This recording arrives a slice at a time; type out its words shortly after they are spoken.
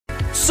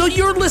So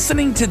you're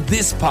listening to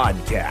this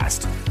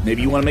podcast.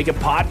 Maybe you want to make a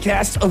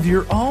podcast of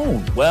your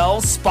own.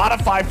 Well,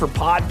 Spotify for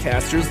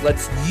Podcasters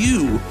lets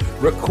you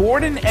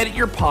record and edit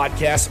your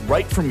podcast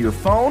right from your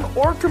phone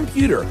or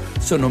computer.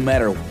 So no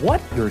matter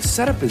what your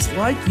setup is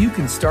like, you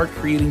can start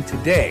creating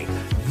today.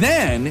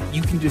 Then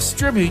you can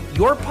distribute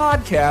your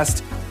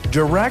podcast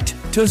direct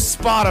to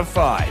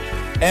Spotify.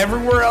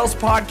 Everywhere else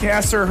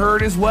podcasts are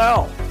heard as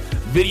well.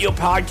 Video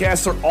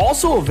podcasts are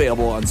also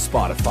available on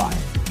Spotify.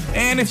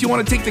 And if you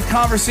want to take the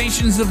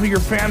conversations of your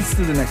fans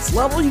to the next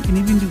level, you can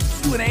even do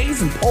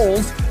Q&As and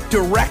polls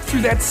direct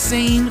through that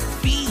same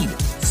feed.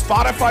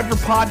 Spotify for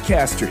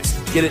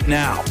Podcasters. Get it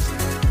now.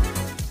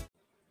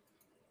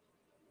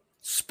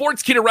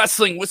 Sportskeeda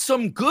Wrestling with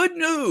some good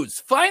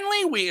news.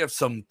 Finally, we have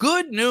some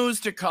good news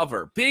to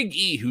cover. Big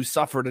E, who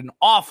suffered an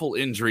awful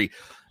injury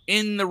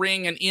in the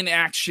ring and in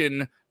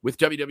action with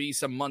WWE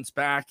some months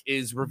back,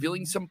 is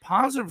revealing some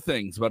positive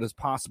things about his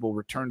possible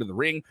return to the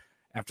ring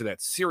after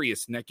that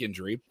serious neck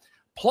injury.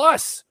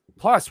 Plus,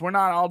 we're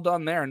not all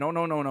done there.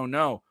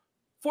 No.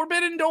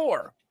 Forbidden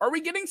Door. Are we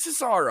getting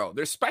Cesaro?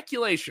 There's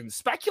speculation.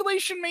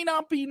 Speculation may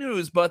not be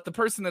news, but the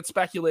person that's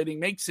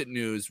speculating makes it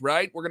news,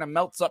 right? We're going to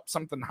melt up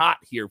something hot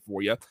here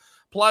for you.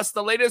 Plus,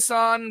 the latest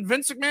on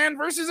Vince McMahon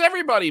versus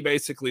everybody,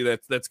 basically,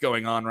 that's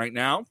going on right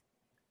now.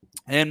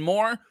 And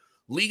more.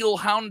 Legal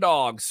hound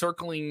dogs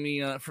circling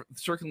the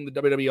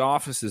WWE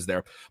offices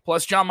there.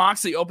 Plus, Jon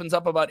Moxley opens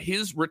up about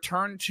his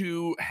return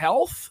to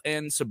health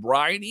and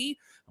sobriety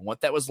and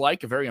what that was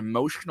like. A very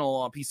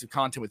emotional piece of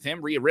content with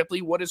him. Rhea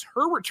Ripley, what is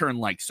her return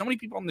like? So many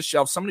people on the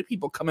shelf, so many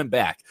people coming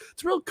back.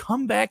 It's a real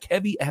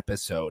comeback-heavy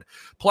episode.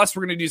 Plus,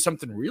 we're going to do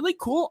something really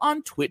cool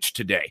on Twitch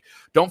today.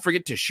 Don't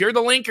forget to share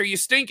the link or you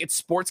stink.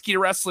 It's Sportskeeda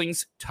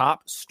Wrestling's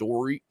top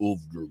story of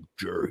the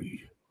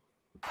day.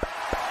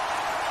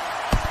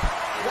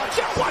 Watch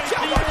out, watch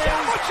out, watch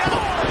out, watch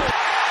out!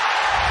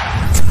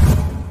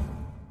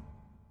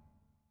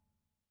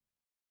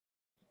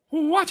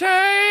 Watch out!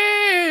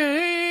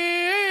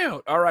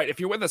 All right,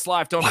 if you're with us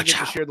live, don't forget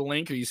to share the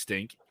link or you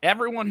stink.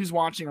 Everyone who's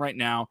watching right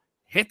now,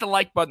 hit the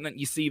like button that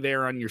you see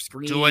there on your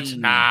screen. Do it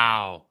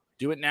now.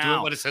 Do it now. Do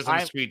it what it says on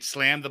the screen.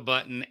 Slam the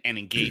button and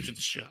engage with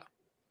the show.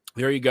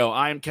 There you go.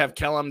 I am Kev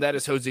Kellum. That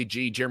is Jose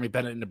G. Jeremy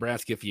Bennett in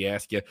Nebraska, if you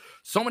ask you.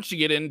 So much to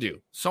get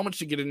into. So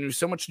much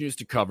news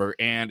to cover.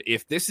 And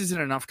if this isn't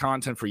enough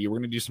content for you, we're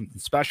going to do something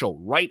special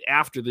right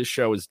after this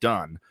show is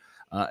done.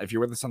 If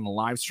you're with us on the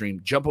live stream,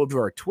 jump over to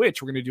our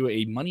Twitch. We're going to do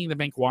a Money in the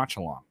Bank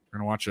watch-along. We're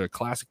going to watch a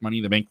classic Money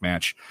in the Bank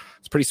match.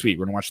 It's pretty sweet.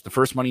 We're going to watch the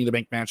first Money in the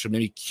Bank match, so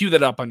maybe cue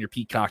that up on your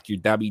Peacock, your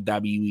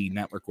WWE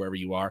network, wherever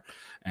you are,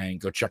 and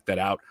go check that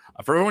out.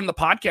 For everyone on the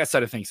podcast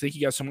side of things, thank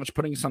you guys so much for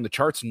putting us on the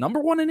charts. Number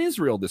one in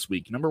Israel this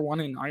week. Number one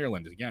in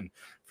Ireland, again,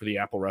 for the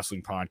Apple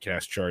Wrestling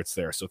Podcast charts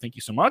there. So thank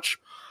you so much.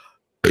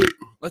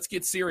 Let's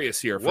get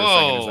serious here for a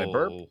second as I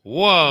burp.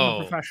 Whoa.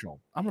 I'm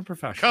a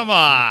professional. Come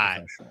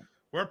on.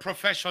 We're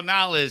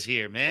professionals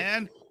here,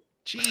 man.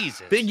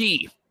 Jesus.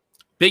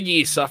 Big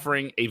E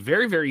suffering a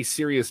very, very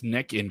serious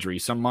neck injury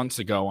some months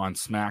ago on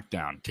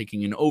SmackDown,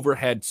 taking an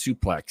overhead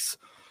suplex.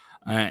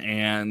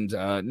 And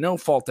no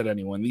fault at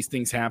anyone. These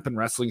things happen.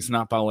 Wrestling's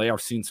not ballet.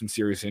 I've seen some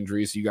serious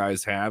injuries. You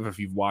guys have. If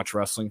you've watched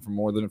wrestling for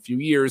more than a few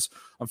years,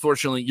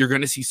 unfortunately, you're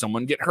going to see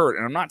someone get hurt.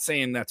 And I'm not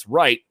saying that's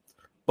right,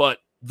 but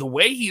the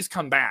way he's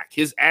come back,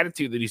 his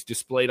attitude that he's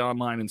displayed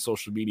online and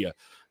social media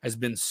has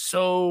been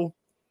so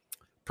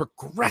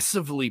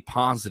progressively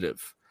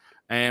positive.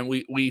 And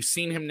we've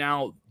seen him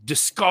now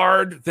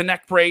discard the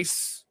neck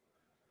brace,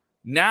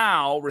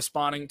 now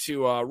responding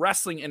to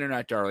wrestling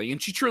internet darling. And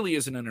she truly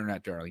is an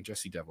internet darling.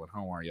 Jessie Devlin,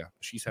 how are you?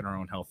 She's had her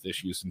own health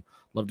issues and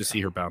love to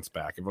see her bounce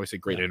back. I've always had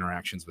great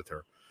interactions with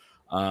her.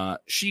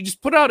 She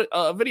just put out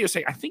a video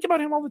saying, I think about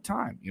him all the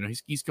time. You know,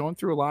 he's going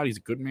through a lot. He's a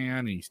good man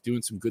and he's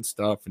doing some good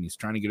stuff and he's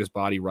trying to get his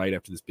body right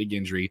after this big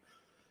injury.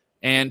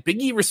 And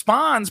Big E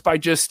responds by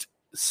just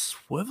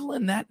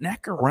swiveling that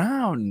neck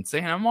around and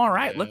saying, I'm all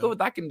right. Look at what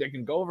I can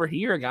go over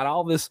here. I got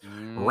all this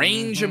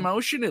range of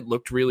motion. It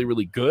looked really,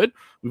 really good.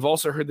 We've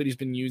also heard that he's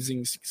been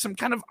using some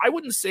kind of, I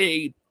wouldn't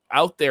say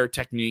out there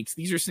techniques.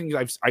 These are things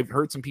I've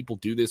heard some people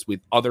do this with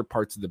other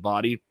parts of the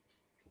body.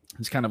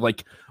 It's kind of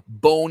like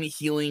bone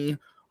healing,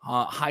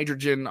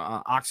 hydrogen,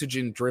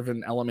 oxygen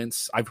driven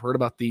elements. I've heard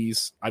about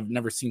these. I've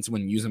never seen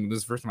someone use them. This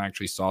is the first time I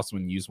actually saw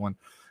someone use one.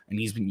 And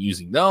he's been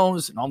using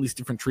those and all these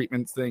different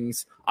treatment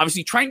things.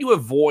 Obviously, trying to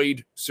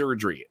avoid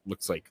surgery, it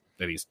looks like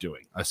that he's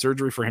doing. A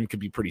surgery for him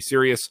could be pretty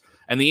serious.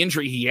 And the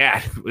injury he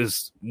had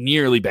was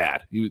nearly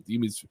bad. He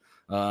was,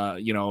 a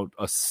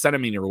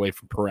centimeter away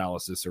from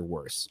paralysis or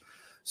worse.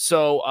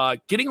 So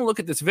getting a look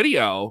at this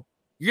video,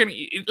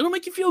 it'll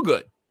make you feel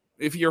good.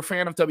 If you're a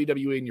fan of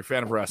WWE and you're a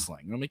fan of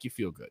wrestling, it'll make you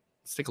feel good.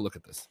 Let's take a look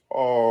at this.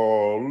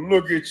 Oh,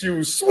 look at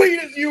you. Sweet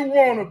as you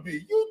want to be.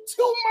 You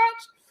too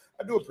much.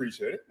 I do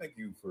appreciate it. Thank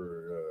you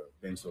for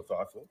being so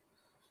thoughtful.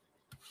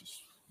 Just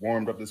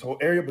warmed up this whole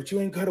area, but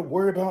you ain't got to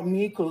worry about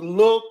me because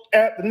look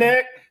at the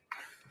neck.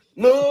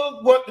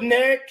 Look what the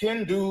neck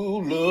can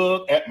do.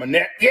 Look at my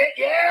neck.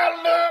 Yeah,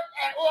 look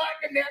at what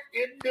the neck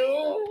can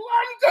do.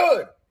 I'm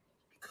good.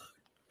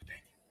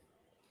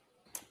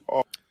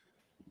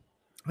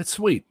 That's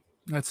sweet.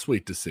 That's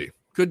sweet to see.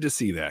 Good to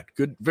see that.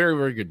 Good, very,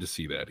 very good to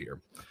see that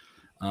here.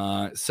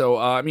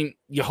 I mean,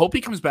 you hope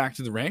he comes back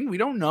to the ring. We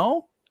don't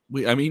know.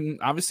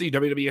 Obviously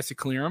WWE has to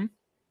clear him,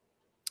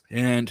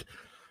 and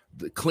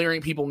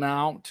clearing people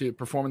now to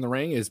perform in the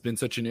ring has been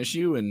such an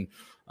issue. And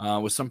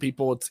with some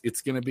people,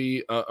 it's going to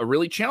be a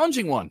really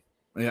challenging one.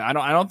 I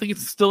don't think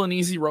it's still an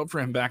easy road for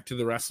him back to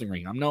the wrestling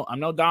ring. I'm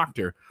no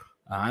doctor.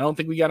 I don't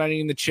think we got any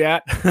in the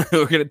chat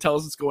who are going to tell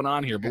us what's going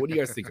on here. But what do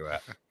you guys think of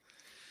that?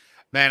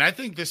 Man, I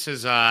think this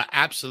is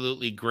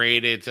absolutely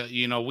great. It's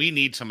we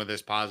need some of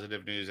this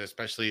positive news,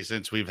 especially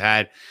since we've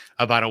had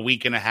about a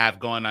week and a half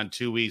going on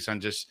 2 weeks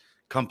on just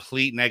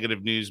complete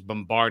negative news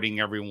bombarding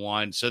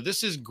everyone. So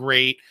this is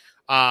great,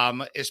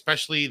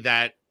 especially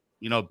that,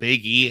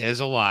 Big E is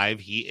alive.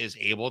 He is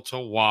able to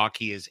walk.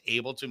 He is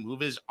able to move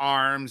his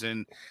arms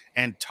and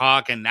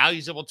talk, and now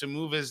he's able to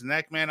move his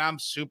neck, man. I'm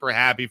super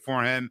happy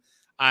for him.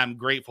 I'm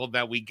grateful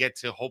that we get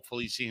to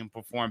hopefully see him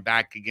perform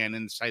back again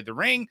inside the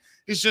ring.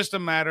 It's just a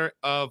matter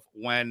of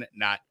when,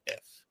 not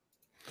if.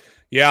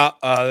 Yeah,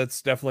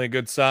 that's definitely a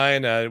good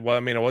sign. It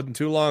wasn't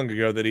too long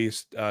ago that he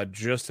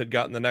just had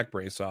gotten the neck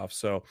brace off.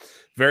 So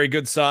very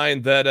good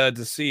sign that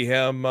to see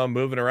him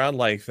moving around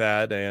like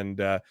that. And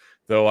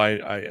though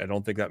I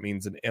don't think that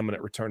means an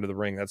imminent return to the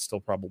ring, that's still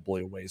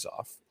probably a ways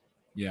off.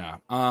 Yeah.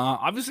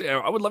 Obviously,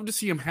 I would love to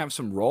see him have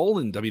some role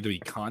in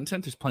WWE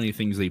content. There's plenty of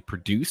things they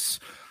produce.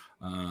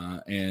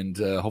 And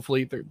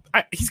hopefully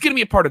he's going to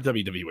be a part of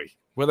WWE.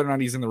 Whether or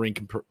not he's in the ring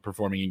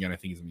performing again, I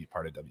think he's going to be a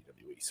part of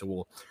WWE. So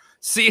we'll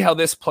see how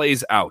this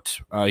plays out.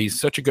 He's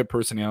such a good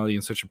personality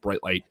and such a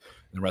bright light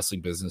in the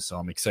wrestling business, so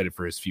I'm excited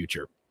for his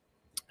future.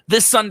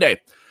 This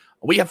Sunday,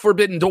 we have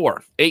Forbidden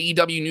Door.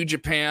 AEW New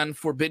Japan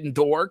Forbidden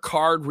Door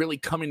card really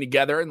coming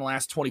together in the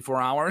last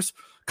 24 hours.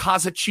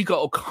 Kazuchika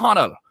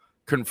Okada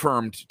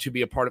confirmed to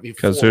be a part of a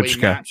four-way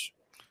match.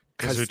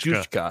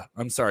 Kazuchika.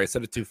 I'm sorry, I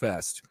said it too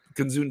fast.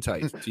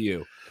 Gesundheit to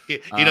you.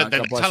 That's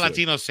how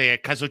Latinos say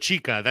it.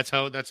 Kazuchika. That's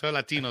how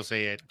Latinos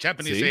say it.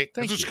 Japanese say it.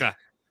 Kazuchika.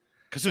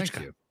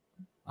 Kazuchika.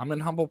 I'm in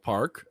Humboldt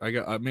Park. I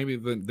got maybe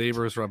the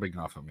neighbor is rubbing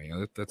off on me.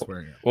 That's where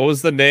I am. What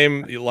was the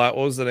name? What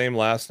was the name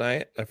last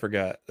night? I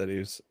forgot that he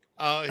was.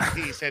 Oh,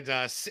 he said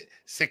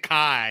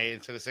Sakai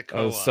instead of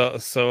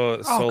Sikoa.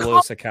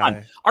 Solo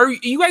Sakai. Are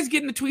you guys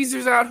getting the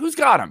tweezers out? Who's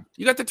got them?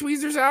 You got the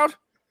tweezers out?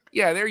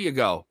 Yeah, there you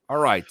go. All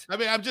right. I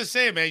mean, I'm just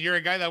saying, man, you're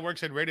a guy that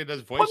works in radio,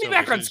 does voiceover. Put me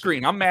back on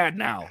screen. I'm mad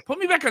now. Put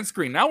me back on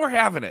screen. Now we're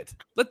having it.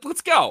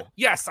 Let's go.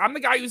 Yes, I'm the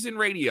guy who's in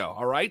radio.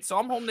 All right, so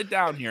I'm holding it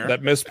down here.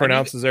 That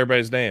mispronounces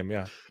everybody's name.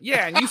 Yeah.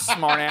 Yeah, and you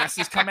smart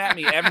asses come at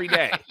me every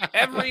day.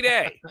 Every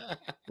day.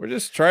 We're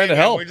just trying to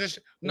help.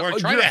 We're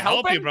trying to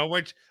help you, bro.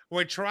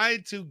 We're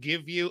trying to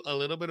give you a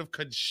little bit of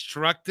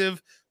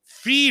constructive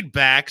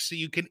feedback so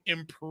you can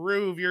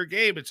improve your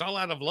game. It's all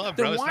out of love,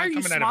 bro. Then why are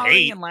you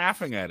smiling and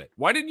laughing at it?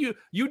 Why didn't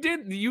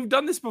you've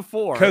done this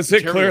before? Because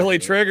it clearly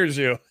triggers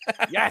you.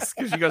 Yes,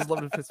 because you guys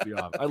love to piss me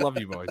off. I love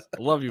you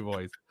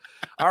boys.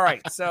 All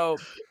right, so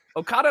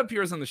Okada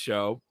appears on the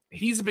show.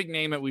 He's a big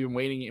name that we've been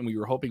waiting and we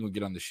were hoping would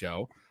get on the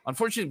show.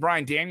 Unfortunately,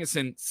 Bryan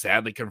Danielson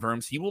sadly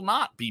confirms he will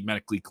not be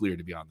medically cleared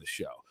to be on the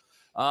show.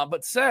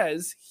 But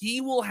says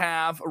he will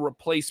have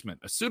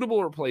a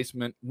suitable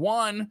replacement,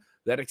 one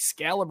that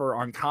Excalibur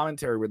on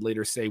commentary would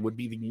later say would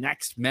be the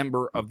next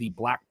member of the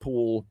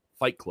Blackpool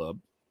Fight Club,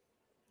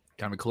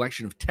 kind of a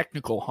collection of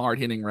technical,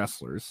 hard-hitting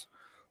wrestlers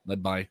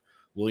led by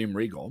William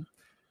Regal,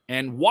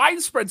 and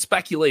widespread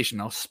speculation.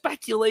 Now,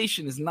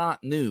 speculation is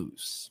not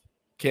news,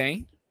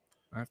 okay?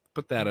 I have to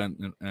put that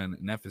on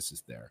an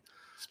emphasis there.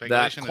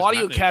 That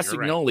Claudio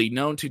Castagnoli, right,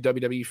 known to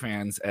WWE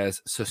fans as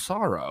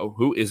Cesaro,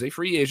 who is a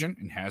free agent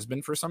and has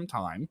been for some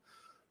time,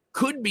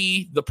 could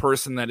be the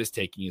person that is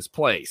taking his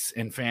place,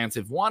 and fans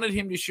have wanted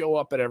him to show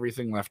up at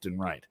everything left and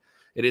right.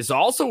 It is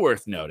also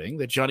worth noting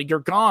that Johnny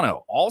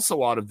Gargano,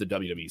 also out of the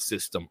WWE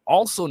system,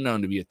 also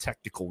known to be a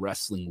technical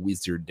wrestling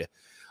wizard,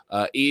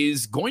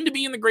 is going to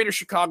be in the greater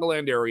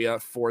Chicagoland area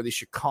for the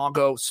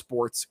Chicago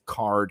Sports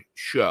Card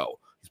Show.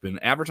 He's been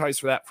advertised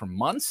for that for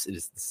months. It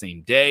is the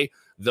same day,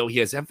 though he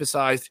has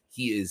emphasized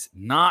he is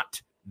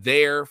not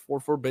there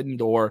for Forbidden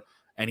Door,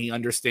 and he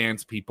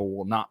understands people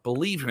will not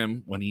believe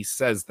him when he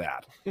says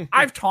that.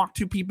 I've talked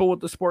to people with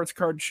the Sports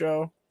Card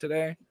Show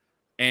today,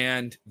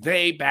 and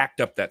they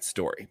backed up that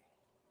story.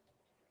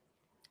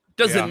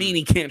 Doesn't mean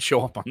he can't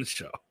show up on the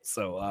show.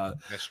 So,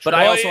 but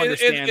I also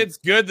understand it's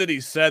good that he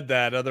said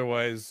that.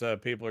 Otherwise,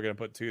 people are going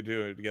to put two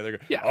together.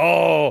 Yeah.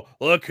 Oh,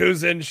 look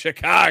who's in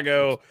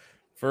Chicago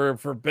for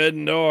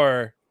Forbidden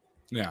Door.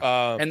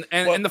 Yeah,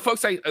 and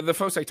the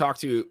folks I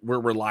talked to were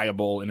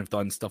reliable and have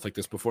done stuff like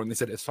this before, and they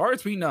said, as far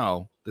as we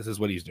know, this is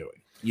what he's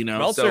doing. You know,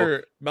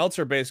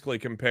 Meltzer basically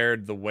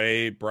compared the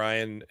way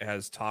Bryan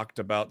has talked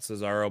about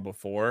Cesaro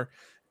before,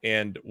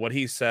 and what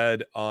he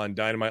said on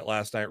Dynamite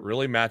last night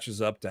really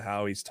matches up to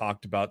how he's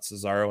talked about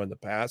Cesaro in the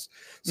past.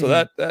 So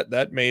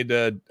that made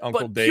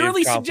Uncle Dave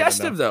purely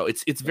suggestive, though.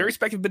 It's very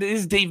speculative, but it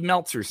is Dave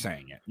Meltzer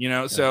saying it. You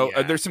know, so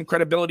there's some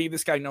credibility.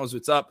 This guy knows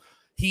what's up.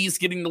 He's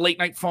getting the late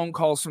night phone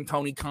calls from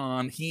Tony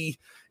Khan.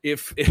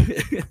 If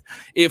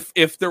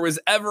there was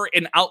ever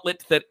an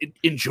outlet that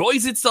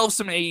enjoys itself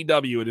some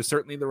AEW, it is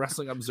certainly the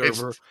Wrestling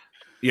Observer.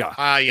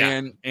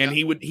 And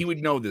he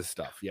would know this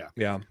stuff.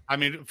 Yeah. I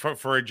mean,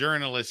 for a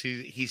journalist,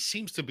 he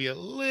seems to be a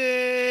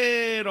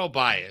little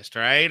biased,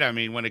 right? I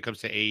mean, when it comes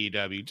to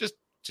AEW, just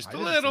a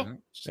little.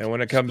 And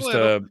when it comes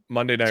to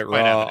Monday Night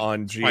Raw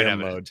on GM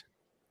mode.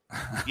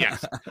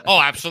 Yes.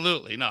 Oh,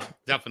 absolutely. No,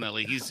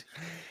 definitely.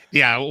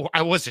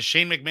 I was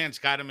Shane McMahon's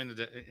got him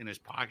in his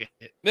pocket.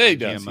 Yeah, he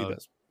does.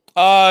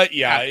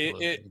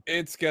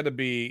 It's got to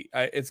be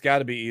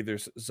either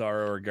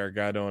Cesaro or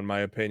Gargano in my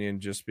opinion,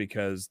 just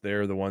because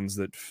they're the ones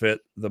that fit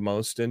the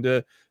most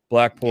into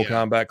Blackpool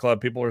Combat Club.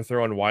 People are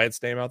throwing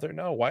Wyatt's name out there.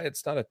 No,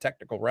 Wyatt's not a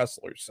technical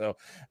wrestler, so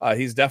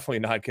he's definitely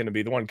not going to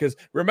be the one. Because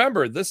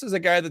remember, this is a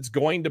guy that's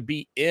going to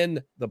be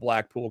in the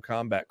Blackpool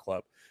Combat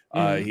Club.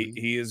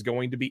 He is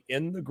going to be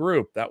in the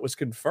group. That was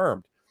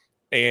confirmed.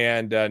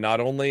 And not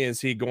only is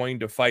he going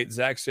to fight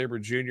Zack Sabre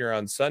Jr.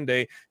 on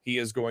Sunday, he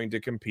is going to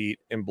compete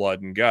in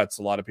Blood and Guts.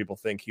 A lot of people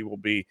think he will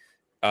be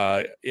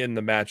in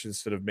the match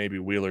instead of maybe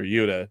Wheeler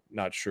Yuta.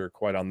 Not sure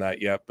quite on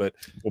that yet, but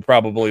we'll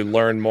probably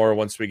learn more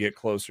once we get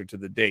closer to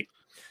the date.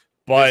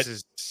 But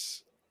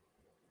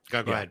go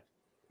ahead.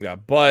 Yeah,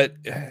 but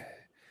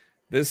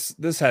this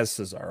has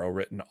Cesaro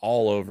written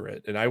all over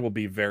it, and I will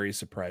be very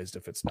surprised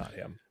if it's not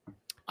him.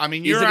 I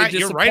mean, you're right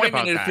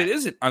about that. If it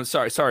isn't, I'm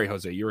sorry,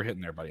 Jose, you were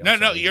hitting there, buddy.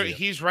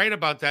 He's right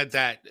about that.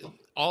 That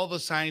all the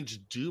signs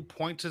do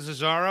point to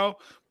Cesaro,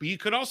 but you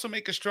could also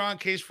make a strong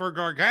case for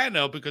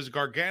Gargano because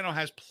Gargano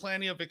has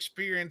plenty of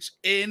experience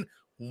in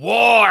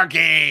war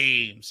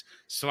games.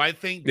 So I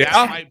think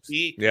that might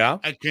be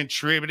a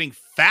contributing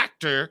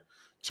factor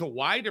to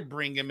why to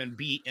bring him and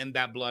be in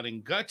that Blood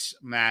and Guts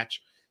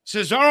match.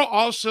 Cesaro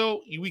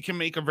also, we can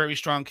make a very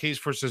strong case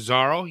for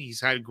Cesaro.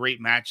 He's had great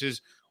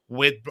matches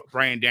with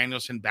Bryan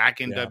Danielson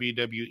back in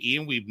WWE,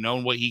 and we've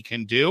known what he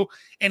can do.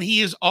 And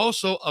he is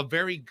also a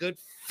very good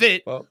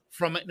fit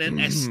from an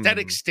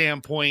aesthetic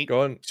standpoint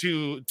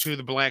to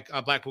the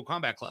Blackpool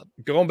Combat Club.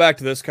 Going back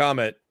to this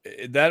comment,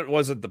 that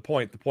wasn't the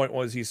point. The point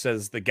was he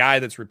says the guy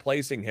that's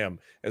replacing him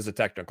is a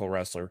technical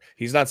wrestler.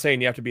 He's not saying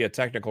you have to be a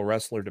technical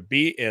wrestler to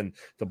be in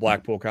the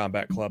Blackpool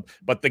Combat Club,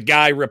 but the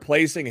guy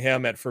replacing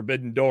him at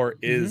Forbidden Door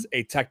is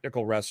a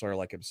technical wrestler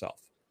like himself.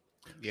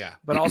 Yeah.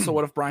 But also,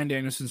 what if Bryan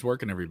Danielson's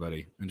working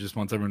everybody and just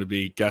wants everyone to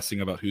be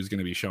guessing about who's going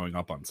to be showing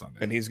up on Sunday?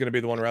 And he's going to be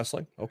the one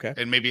wrestling? Okay.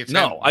 And maybe it's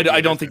no,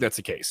 I don't think that's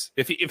the case.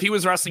 If he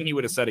was wrestling, he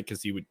would have said it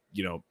because he would,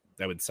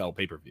 that would sell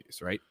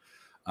pay-per-views, right?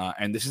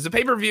 And this is a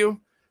pay-per-view,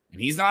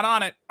 and he's not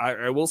on it.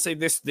 I will say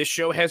this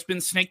show has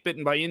been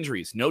snake-bitten by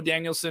injuries. No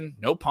Danielson,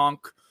 no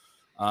Punk.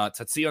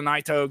 Tetsuya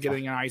Naito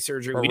getting an eye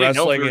surgery. We didn't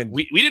know if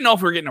we didn't know if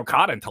we were getting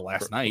Okada until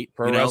last night.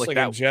 Pro wrestling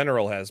in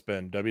general has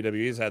been.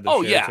 WWE's had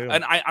this. Too.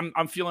 And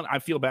I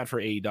feel bad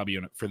for AEW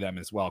and for them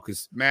as well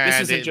because this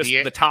isn't just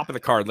the top of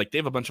the card. Like they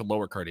have a bunch of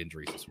lower card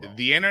injuries as well.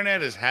 The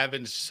internet is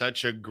having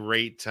such a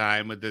great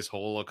time with this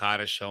whole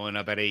Okada showing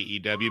up at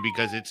AEW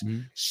because it's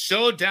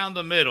so down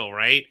the middle,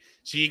 right?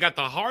 So you got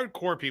the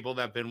hardcore people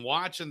that have been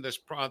watching this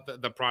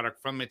the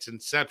product from its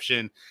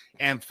inception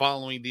and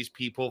following these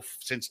people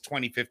since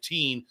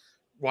 2015.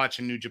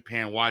 Watching New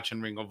Japan, watching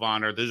Ring of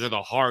Honor. Those are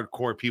the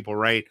hardcore people,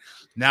 right?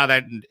 Now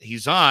that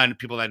he's on,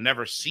 people that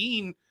never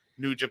seen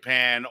New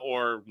Japan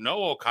or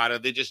know Okada,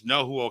 they just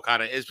know who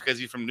Okada is because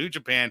he's from New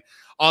Japan.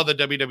 All the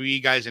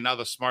WWE guys and all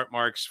the smart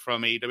marks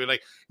from AEW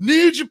like,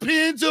 New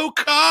Japan's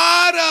Okada!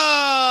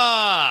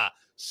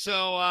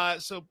 So I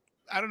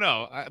don't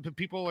know.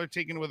 People are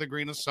taking it with a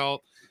grain of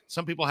salt.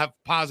 Some people have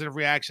positive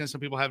reactions.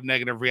 Some people have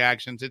negative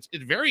reactions. It's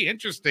very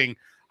interesting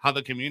how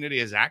the community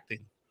is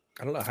acting.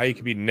 I don't know how you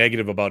can be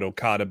negative about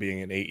Okada being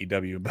in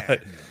AEW,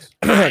 but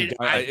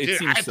it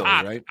seems silly,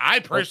 right? I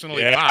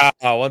personally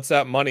once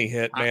that money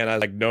hit, man, I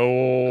was like,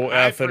 no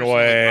effing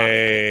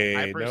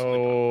way.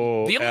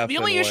 No. The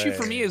only issue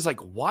for me is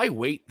like, why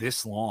wait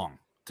this long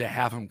to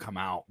have him come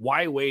out?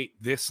 Why wait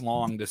this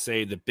long to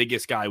say the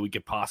biggest guy we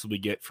could possibly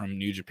get from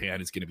New Japan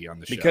is going to be on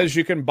the show? Because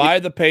you can buy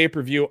the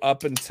pay-per-view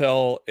up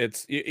until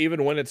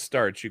even when it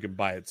starts, you can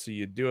buy it. So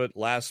you do it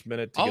last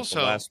minute to get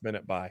the last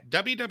minute buy.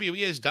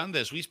 WWE has done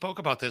this. We spoke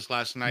about this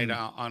last night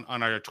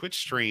on our Twitch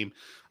stream.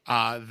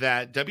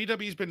 That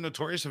WWE's been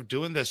notorious of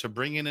doing this, of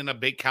bringing in a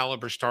big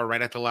caliber star right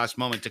at the last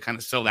moment to kind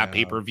of sell that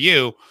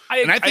pay-per-view.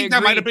 And I think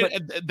that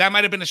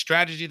might have been a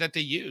strategy that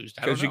they used.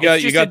 Because you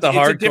got the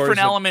hardcore. It's a different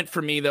element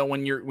for me though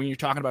when you're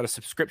talking about a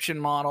subscription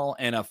model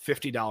and a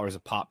 $50 a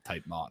pop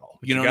type model.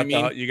 You know what I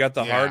mean? You got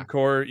the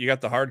hardcore. You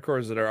got the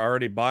hardcores that are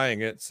already buying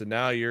it. So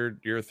now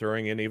you're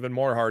throwing in even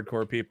more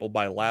hardcore people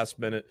by last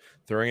minute,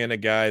 throwing in a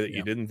guy that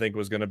you didn't think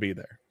was going to be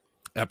there.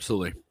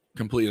 Absolutely.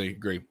 Completely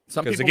agree.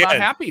 Some people not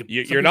happy.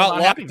 You're not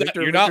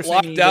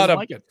locked out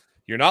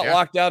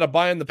of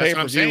buying the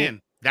pay-per-view.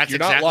 That's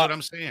exactly what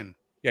I'm saying.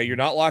 Yeah, you're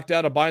not locked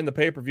out of buying the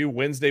pay-per-view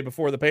Wednesday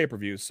before the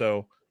pay-per-view.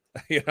 So,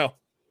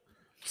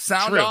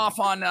 Sound off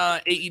on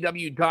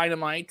AEW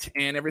Dynamite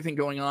and everything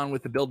going on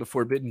with the build to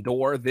Forbidden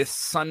Door this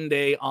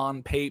Sunday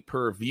on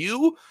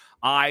pay-per-view.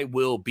 I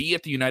will be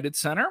at the United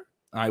Center.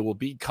 I will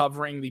be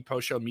covering the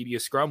post-show media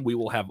scrum. We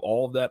will have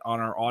all of that on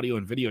our audio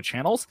and video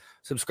channels.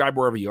 Subscribe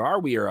wherever you are.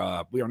 We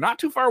are not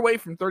too far away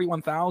from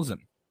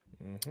 31,000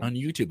 on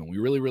YouTube, and we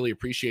really, really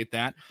appreciate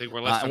that. I think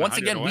we're less than and once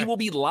again, away. we will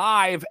be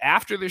live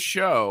after the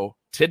show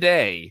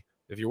today.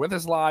 If you're with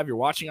us live, you're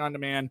watching on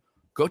demand,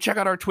 go check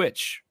out our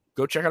Twitch.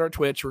 We're going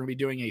to be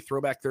doing a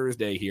Throwback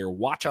Thursday here.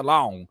 Watch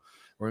along.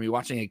 We're going to be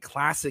watching a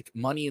classic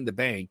Money in the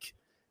Bank.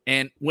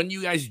 And when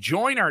you guys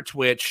join our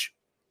Twitch,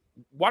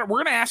 we're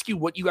going to ask you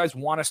what you guys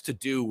want us to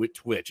do with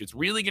Twitch. It's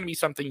really going to be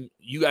something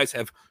you guys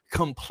have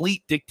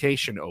complete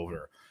dictation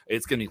over.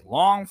 It's going to be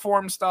long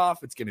form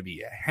stuff. It's going to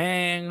be a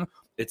hang.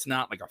 It's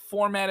not like a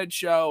formatted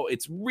show.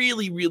 It's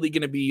really, really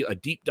going to be a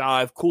deep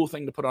dive, cool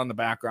thing to put on the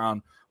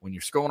background when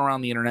you're scrolling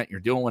around the internet, you're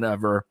doing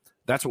whatever.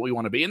 That's what we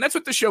want to be. And that's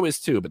what the show is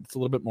too, but it's a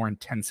little bit more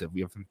intensive.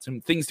 We have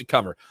some things to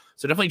cover.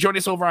 So definitely join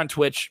us over on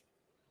Twitch.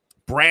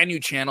 Brand new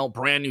channel,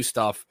 brand new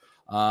stuff.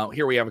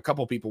 Here we have a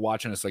couple people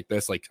watching us like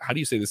this. Like, how do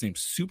you say this name?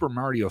 Super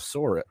Mario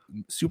Dinosaurs.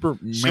 Super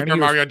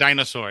Mario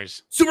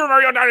Dinosaurs.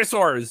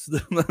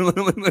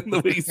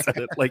 The way he said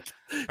it, like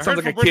sounds like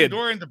a Forbidden kid.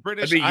 Door in the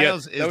British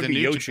Isles is the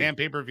New Japan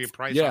pay-per-view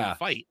price on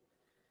Fight.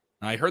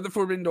 I heard the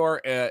Forbidden Door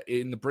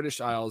in the British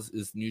Isles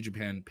is New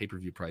Japan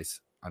pay-per-view price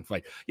on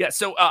Fight. Yeah,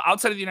 so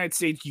outside of the United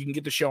States, you can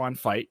get the show on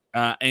Fight,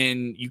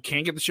 and you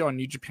can get the show on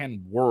New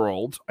Japan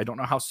World. I don't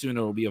know how soon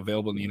it will be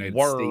available in the United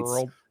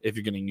States if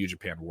you're getting New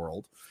Japan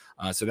World.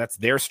 So that's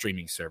their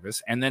streaming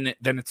service, and then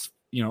it's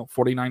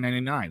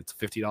 $49.99. It's a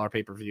 $50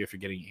 pay-per-view if you're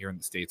getting it here in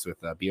the States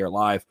with BR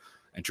Live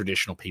and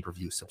traditional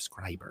pay-per-view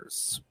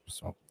subscribers.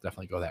 So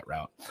definitely go that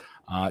route.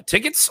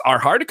 Tickets are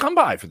hard to come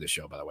by for this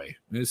show, by the way.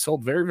 It is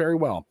sold very, very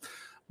well.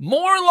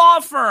 More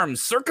law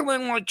firms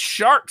circling like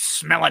sharks,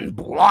 smelling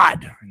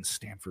blood in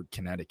Stamford,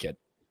 Connecticut.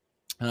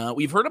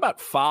 We've heard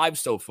about 5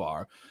 so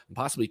far, and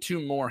possibly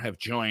 2 more have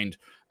joined,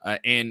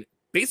 and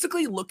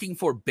basically looking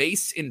for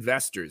base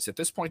investors. At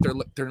this point,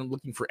 they're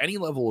looking for any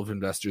level of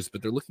investors,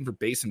 but they're looking for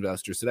base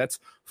investors. So that's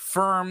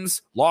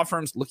firms, law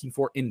firms looking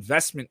for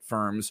investment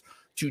firms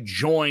to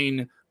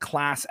join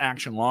class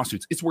action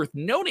lawsuits. It's worth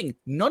noting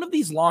none of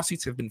these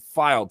lawsuits have been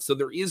filed, so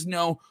there is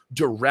no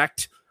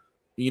direct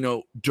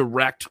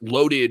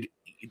loaded.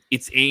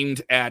 It's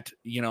aimed at,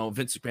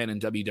 Vince McMahon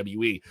and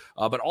WWE.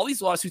 But all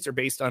these lawsuits are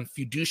based on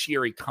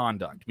fiduciary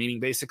conduct,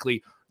 meaning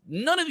basically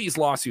none of these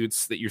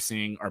lawsuits that you're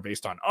seeing are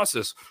based on us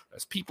as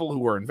people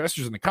who are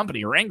investors in the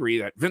company are angry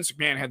that Vince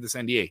McMahon had this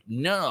NDA.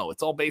 No,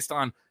 it's all based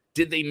on,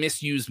 did they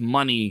misuse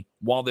money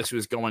while this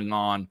was going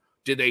on?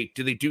 Did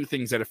they do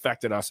things that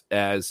affected us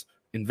as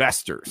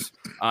investors?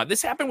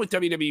 This happened with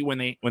WWE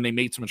when they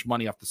made so much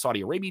money off the Saudi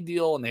Arabia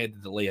deal and they had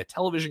to delay a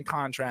television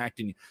contract,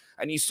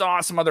 and you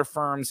saw some other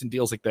firms and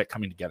deals like that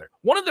coming together.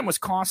 One of them was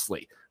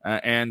costly,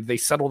 and they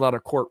settled out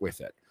of court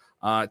with it.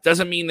 It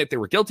doesn't mean that they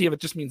were guilty of it,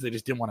 just means they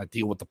just didn't want to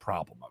deal with the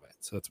problem of it.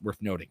 So it's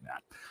worth noting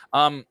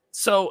that.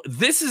 So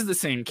this is the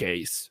same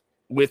case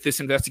with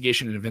this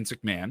investigation into Vince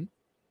McMahon,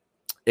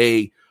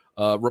 a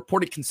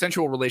reported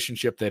consensual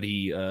relationship that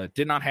he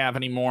did not have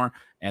anymore,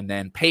 and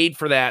then paid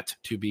for that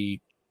to be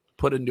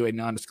put into a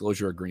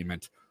non-disclosure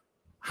agreement.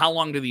 How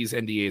long do these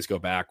NDAs go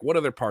back? What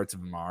other parts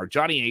of them are?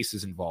 Johnny Ace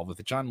is involved with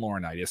it. John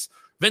Laurinaitis.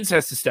 Vince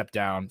has to step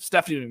down.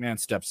 Stephanie McMahon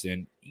steps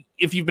in.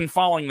 If you've been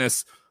following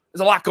this,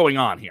 there's a lot going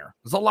on here.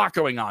 There's a lot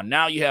going on.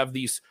 Now you have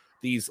these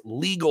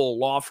legal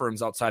law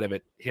firms outside of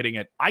it hitting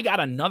it. I got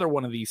another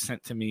one of these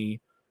sent to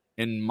me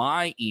in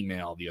my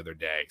email the other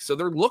day. So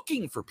they're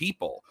looking for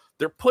people.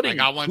 They're putting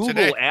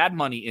Google ad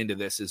money into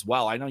this as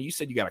well. I know you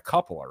said you got a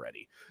couple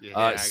already.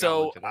 Yeah,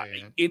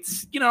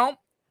 it's,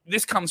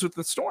 this comes with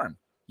the storm.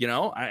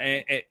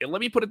 Let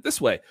me put it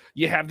this way.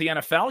 You have the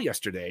NFL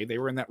yesterday. They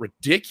were in that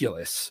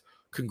ridiculous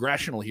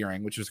congressional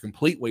hearing, which was a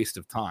complete waste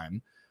of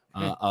time.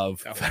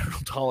 Of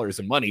federal dollars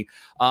and money.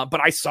 But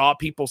I saw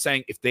people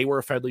saying if they were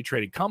a federally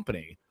traded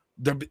company,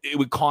 it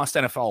would cost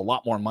NFL a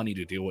lot more money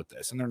to deal with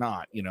this. And they're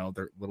not, they're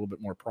a little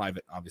bit more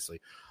private, obviously.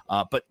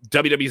 But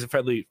WWE is a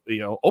federally,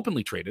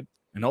 openly traded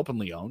and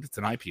openly owned. It's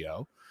an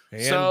IPO.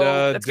 And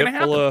so that's going to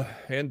happen.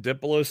 And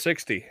Diplo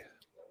 60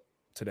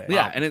 today.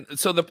 Yeah. Wow.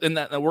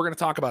 And we're going to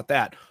talk about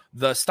that.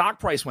 The stock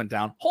price went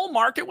down. Whole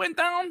market went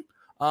down.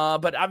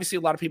 But obviously,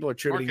 a lot of people are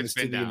attributing this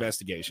to the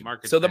investigation.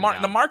 So the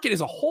market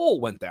as a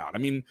whole went down. I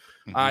mean,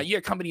 you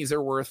have companies that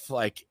are worth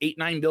like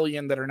 $8-9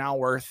 billion that are now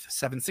worth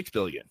 $7-6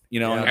 billion.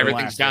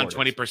 Everything's down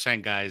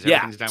 20%, guys.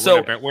 Everything's down.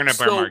 So we're in a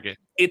bear market.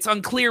 It's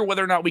unclear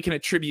whether or not we can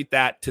attribute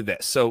that to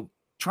this. So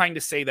trying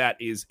to say that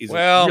is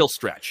a real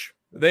stretch.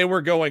 They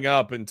were going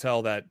up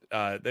until that.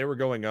 They were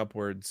going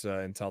upwards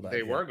until that.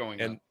 They were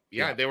going up.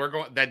 Yeah, they were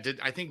going.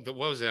 I think what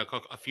was it?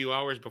 A few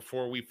hours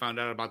before we found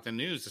out about the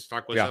news, the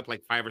stock was up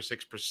like 5 or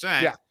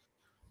 6%. Yeah.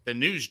 The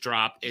news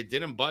dropped. It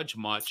didn't budge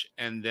much,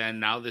 and then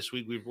now this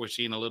week we're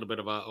seeing a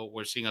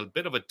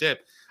bit of a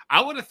dip.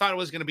 I would have thought it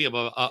was going to be a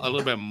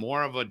little bit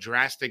more of a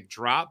drastic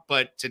drop,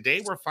 but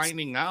today we're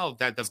finding out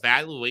that the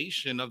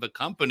valuation of the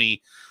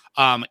company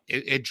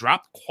it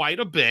dropped quite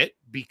a bit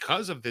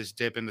because of this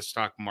dip in the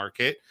stock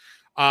market.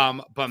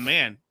 But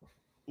man,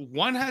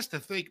 one has to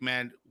think,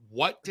 man.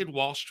 what did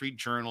Wall Street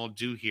Journal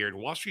do here?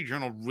 Wall Street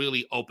Journal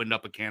really opened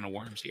up a can of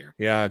worms here.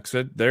 Yeah,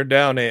 because they're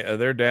down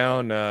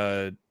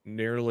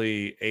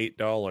nearly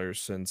 $8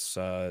 since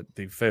the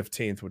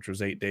 15th, which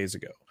was 8 days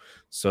ago.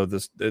 So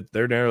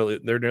they're nearly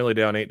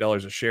down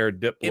 $8 a share,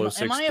 dip below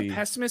 60. Am I a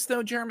pessimist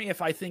though, Jeremy?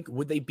 If I think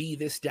would they be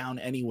this down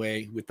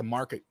anyway with the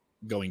market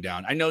going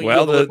down? I know you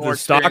have a little more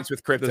experience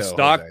with crypto.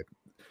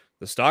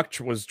 The stock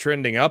was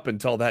trending up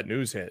until that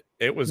news hit.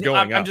 It was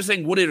going up. I'm just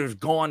saying, would it have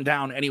gone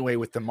down anyway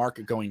with the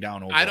market going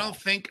down overall? I don't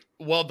think,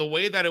 well, the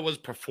way that it was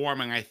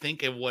performing, I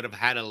think it would have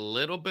had a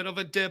little bit of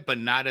a dip, but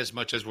not as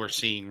much as we're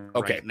seeing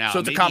right now.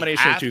 So it's a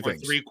combination of two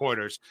things.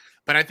 3/4.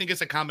 But I think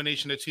it's a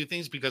combination of two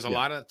things because a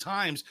lot of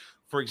times,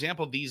 for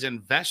example, these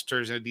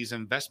investors and these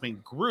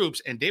investment groups,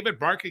 and David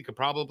Barkley could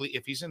probably,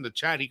 if he's in the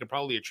chat, he could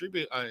probably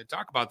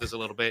talk about this a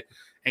little bit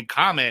and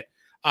comment.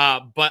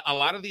 But a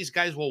lot of these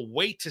guys will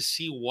wait to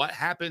see what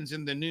happens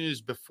in the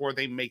news before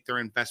they make their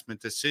investment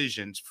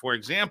decisions. For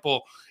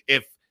example,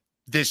 if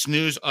this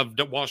news of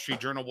the Wall Street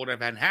Journal would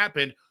have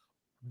happened,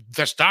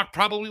 the stock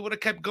probably would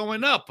have kept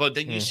going up. But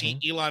then you see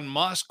Elon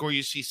Musk, or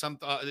you see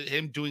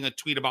him doing a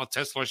tweet about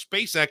Tesla or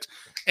SpaceX,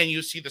 and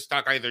you see the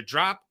stock either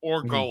drop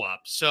or go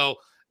up. So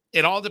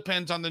it all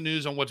depends on the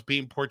news, on what's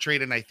being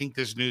portrayed, and I think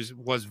this news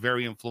was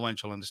very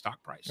influential in the stock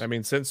price. I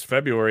mean, since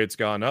February, it's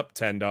gone up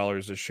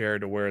 $10 a share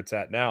to where it's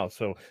at now.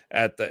 So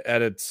at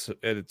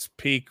its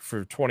peak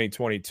for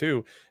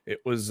 2022, it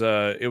was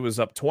up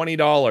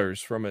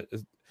 $20 from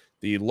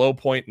the low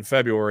point in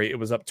February. It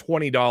was up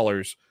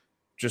 $20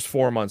 just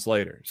 4 months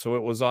later. So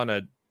it was on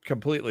a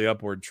completely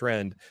upward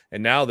trend,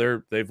 and now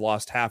they've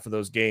lost half of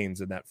those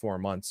gains in that 4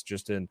 months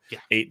just in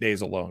 8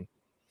 days alone.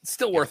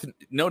 Still worth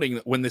noting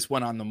that when this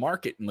went on the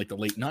market in like the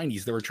late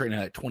 90s, they were trading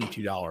at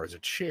 $22 a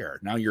share.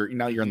 Now you're in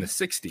the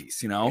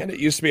 60s, and it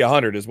used to be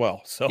 100 as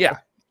well. So yeah.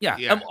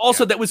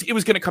 It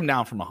was going to come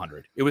down from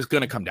 100. It was going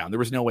to come down. There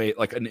was no way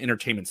like an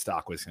entertainment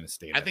stock was going to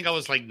stay there. I think I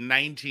was like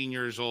 19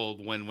 years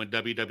old when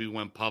WWE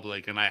went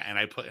public, and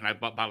I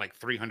bought like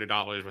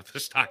 $300 worth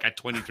of stock at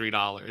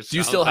 $23. Do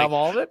you still have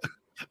all of it?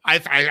 I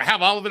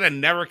have all of it. I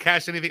never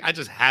cashed anything. I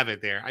just have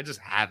it there. I just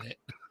have it.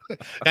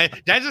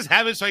 I just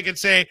have it so I can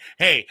say,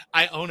 hey,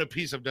 I own a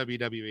piece of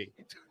WWE.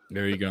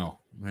 There you go.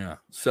 Yeah.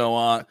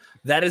 So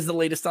that is the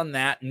latest on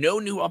that. No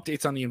new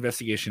updates on the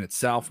investigation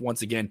itself.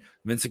 Once again,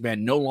 Vince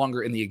McMahon no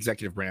longer in the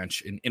executive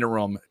branch, an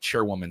interim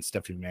chairwoman,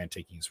 Stephanie McMahon,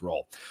 taking his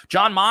role.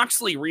 Jon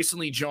Moxley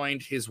recently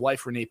joined his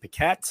wife, Renee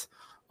Paquette,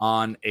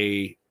 on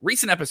a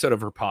recent episode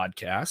of her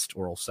podcast,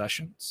 Oral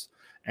Sessions,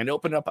 and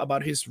opened up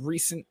about his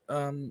recent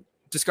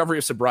discovery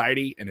of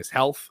sobriety and his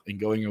health and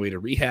going away to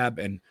rehab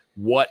and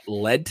what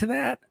led to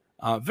that.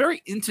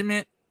 Very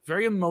intimate,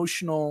 very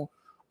emotional,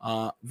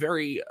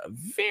 very,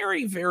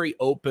 very, very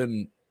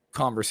open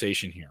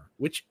conversation here,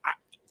 which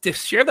to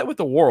share that with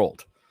the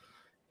world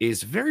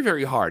is very,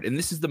 very hard. And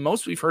this is the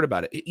most we've heard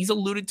about it. He's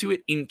alluded to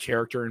it in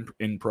character and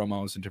in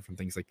promos and different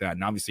things like that.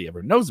 And obviously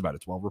everyone knows about it.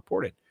 It's well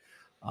reported.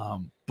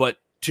 But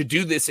to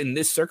do this in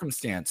this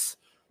circumstance,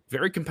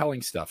 very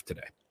compelling stuff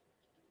today.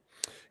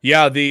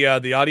 Yeah,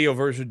 the audio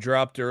version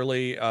dropped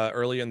early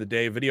in the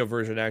day. Video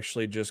version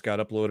actually just got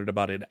uploaded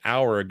about an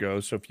hour ago.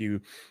 So if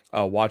you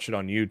watch it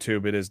on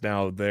YouTube, it is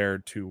now there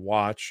to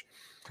watch.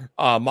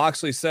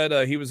 Moxley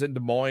said he was in Des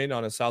Moines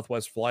on a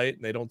Southwest flight,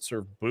 and they don't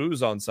serve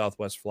booze on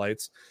Southwest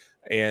flights.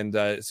 And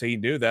so he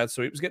knew that.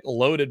 So he was getting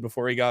loaded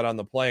before he got on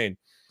the plane.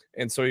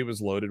 And so he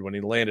was loaded when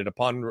he landed.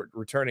 Upon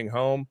returning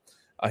home,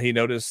 he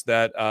noticed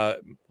that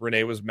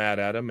Renee was mad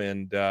at him,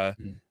 and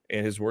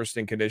his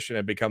worsening condition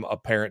had become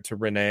apparent to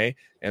Renee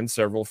and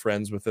several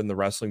friends within the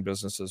wrestling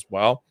business as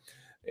well.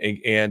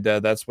 And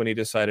that's when he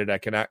decided, I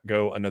cannot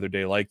go another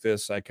day like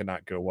this. I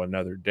cannot go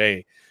another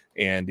day.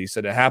 And he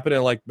said, it happened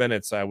in like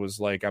minutes. I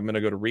was like, I'm going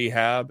to go to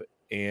rehab.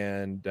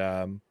 And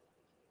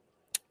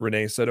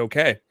Renee said,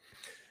 okay.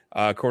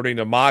 According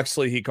to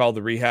Moxley, he called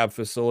the rehab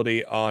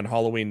facility on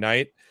Halloween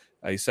night.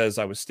 He says,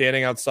 I was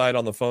standing outside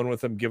on the phone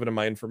with him, giving him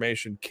my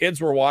information.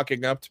 Kids were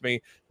walking up to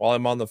me while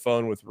I'm on the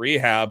phone with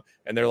rehab,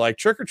 and they're like,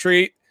 trick or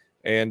treat.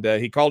 And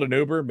he called an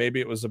Uber.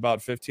 Maybe it was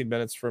about 15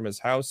 minutes from his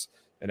house.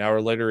 An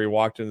hour later, he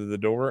walked into the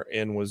door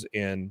and was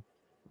in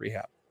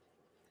rehab.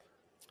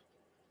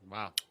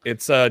 Wow.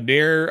 It's a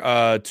near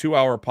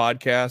 2-hour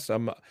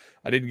podcast.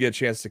 I didn't get a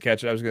chance to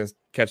catch it. I was going to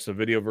catch the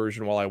video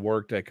version while I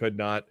worked. I could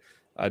not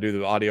do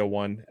the audio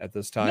one at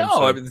this time.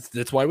 No, I mean,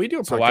 that's why we do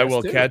a podcast. So I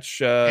will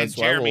catch. And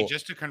Jeremy,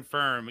 just to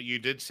confirm, you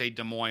did say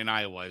Des Moines,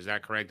 Iowa. Is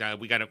that correct?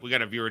 We got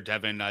a viewer,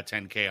 Devin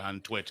 10K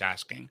on Twitch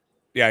asking.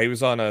 Yeah, he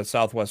was on a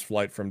Southwest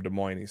flight from Des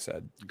Moines. He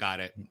said, "Got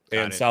it."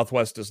 And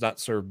Southwest does not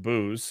serve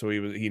booze, so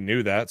he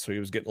knew that. So he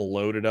was getting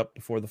loaded up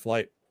before the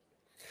flight.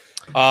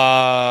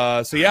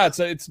 So yeah,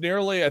 it's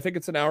nearly. I think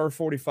it's an hour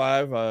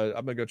 45. I'm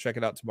gonna go check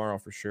it out tomorrow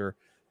for sure.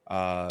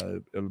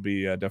 It'll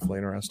be definitely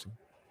interesting.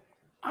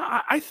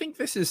 I think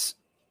this is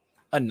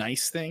a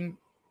nice thing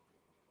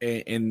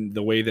in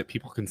the way that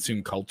people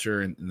consume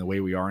culture and the way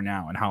we are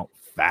now and how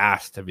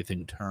fast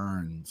everything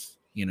turns,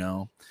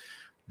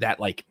 that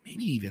like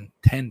maybe even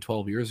 10,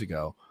 12 years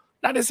ago,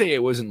 not to say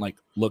it wasn't like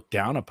looked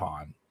down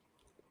upon,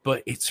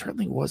 but it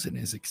certainly wasn't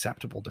as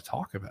acceptable to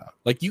talk about.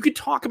 Like, you could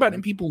talk about it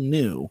and people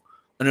knew,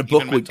 and a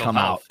book would come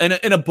out, and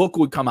a book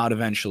would come out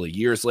eventually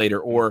years later.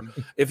 Or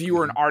if you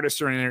were an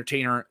artist or an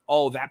entertainer,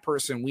 oh, that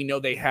person, we know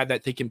they had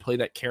that, they can play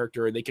that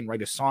character, or they can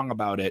write a song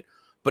about it,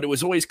 but it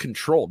was always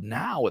controlled.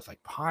 Now with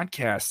like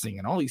podcasting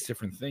and all these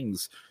different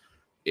things,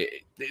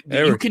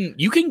 you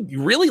can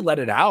really let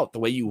it out the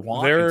way you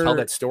want and tell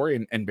that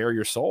story and bare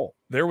your soul.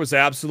 There was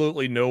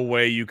absolutely no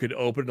way you could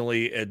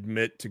openly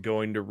admit to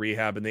going to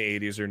rehab in the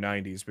 80s or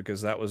 90s,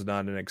 because that was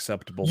not an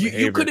acceptable behavior.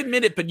 You could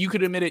admit it, but you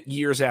could admit it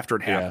years after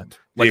it happened.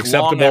 Like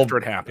long after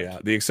it happened. Yeah,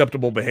 the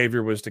acceptable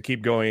behavior was to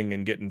keep going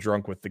and getting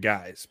drunk with the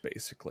guys,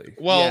 basically.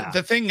 Well,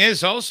 the thing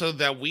is also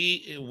that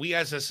we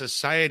as a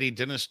society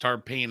didn't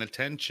start paying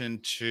attention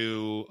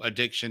to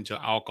addiction to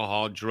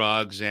alcohol,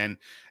 drugs, and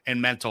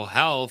mental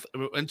health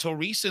until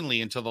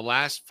recently, until the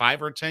last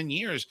 5 or 10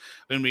 years.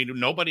 I mean,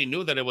 nobody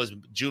knew that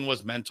June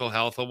was Mental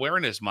Health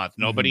Awareness Month.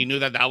 Nobody knew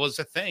that was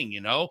a thing.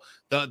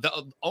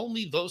 The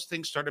only those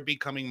things started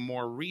becoming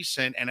more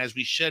recent, and as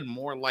we shed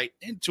more light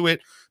into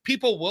it,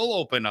 people will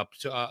open up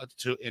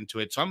into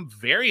it. So I'm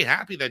very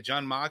happy that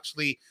Jon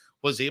Moxley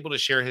was able to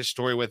share his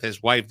story with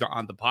his wife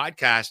on the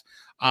podcast.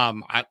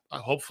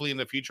 Hopefully in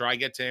the future I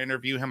get to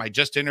interview him. I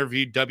just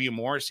interviewed W.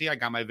 Morrissey. I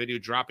got my video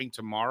dropping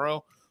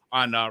tomorrow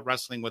on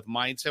Wrestling with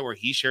Mindset, where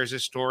he shares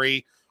his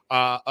story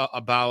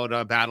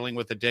about battling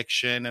with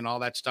addiction and all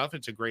that stuff.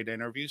 It's a great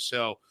interview.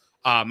 So,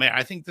 man,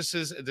 I think this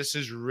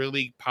is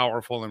really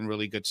powerful and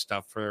really good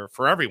stuff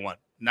for everyone,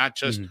 not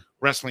just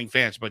wrestling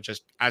fans, but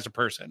just as a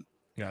person.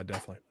 Yeah,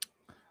 definitely.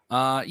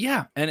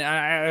 Yeah, and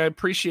I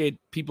appreciate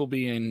people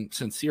being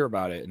sincere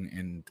about it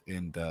and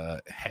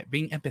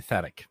being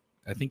empathetic.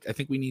 I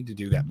think we need to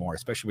do that more,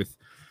 especially with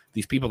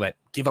these people that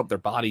give up their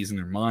bodies and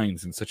their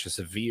minds in such a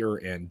severe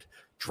and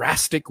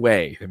drastic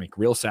way. They make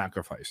real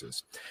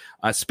sacrifices.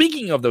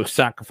 Speaking of those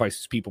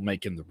sacrifices people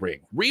make in the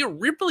ring, Rhea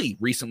Ripley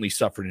recently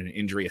suffered an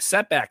injury, a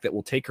setback that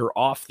will take her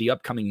off the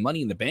upcoming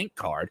Money in the Bank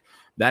card.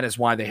 That is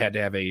why they had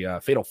to have a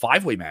fatal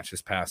 5-way match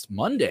this past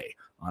Monday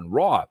on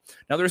Raw.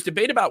 Now, there's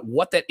debate about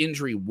what that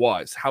injury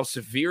was, how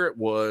severe it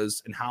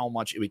was, and how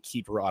much it would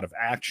keep her out of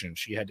action.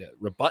 She had to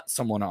rebut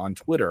someone on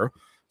Twitter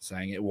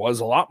saying it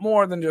was a lot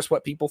more than just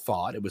what people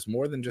thought. It was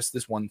more than just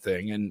this one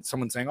thing. And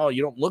someone saying, oh,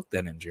 you don't look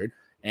that injured.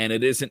 And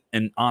it isn't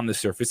an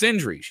on-the-surface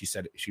injury. She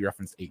said she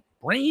referenced a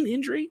brain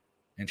injury,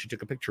 and she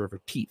took a picture of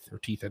her teeth. Her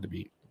teeth had to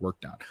be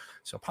worked on.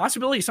 So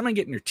possibility of someone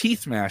getting your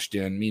teeth smashed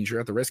in means you're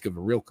at the risk of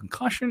a real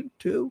concussion,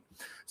 too.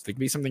 So that could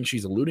be something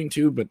she's alluding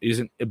to, but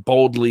isn't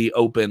boldly,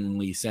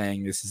 openly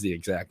saying this is the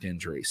exact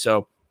injury.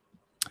 So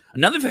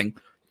another thing,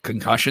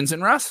 concussions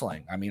in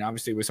wrestling. I mean,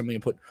 obviously it was something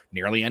that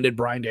nearly ended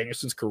Bryan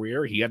Danielson's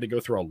career. He had to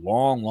go through a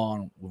long,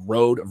 long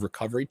road of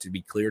recovery to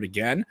be cleared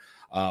again.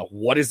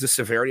 What is the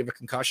severity of a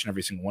concussion?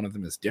 Every single one of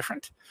them is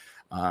different.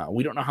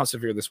 We don't know how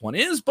severe this one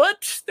is,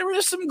 but there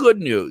is some good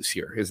news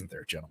here, isn't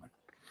there, gentlemen?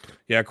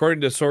 Yeah,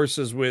 according to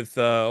sources with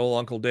old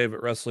Uncle Dave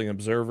at Wrestling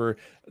Observer,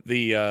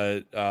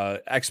 the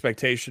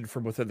expectation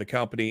from within the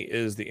company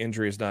is the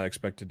injury is not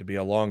expected to be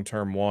a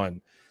long-term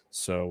one.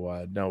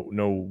 So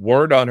no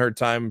word on her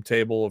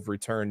timetable of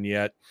return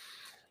yet.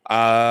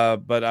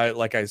 But I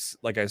like I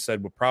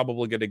said, we're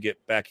probably going to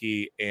get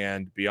Becky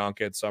and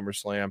Bianca at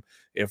SummerSlam.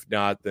 If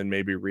not, then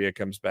maybe Rhea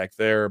comes back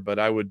there. But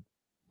I would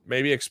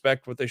maybe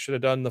expect what they should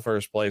have done in the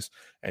first place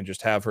and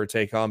just have her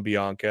take on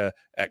Bianca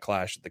at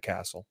Clash at the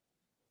Castle.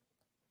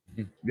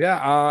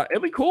 Yeah,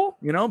 it'd be cool.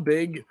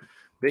 Big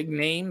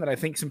name that I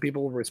think some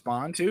people will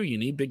respond to. You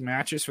need big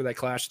matches for that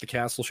Clash at the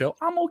Castle show.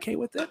 I'm okay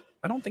with it.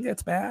 I don't think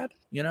that's bad,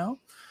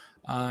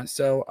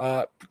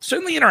 So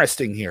certainly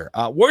interesting here.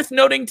 Worth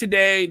noting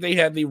today, they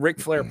had the Ric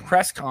Flair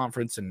press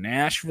conference in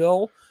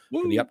Nashville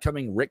for the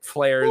upcoming Ric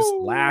Flair's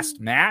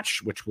last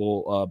match, which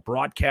will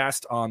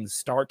broadcast on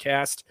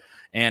Starcast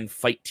and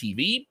Fight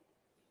TV,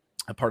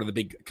 a part of the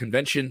big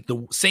convention,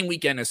 the same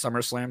weekend as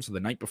SummerSlam, so the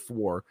night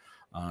before.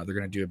 They're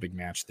going to do a big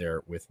match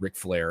there with Ric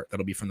Flair.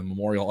 That'll be from the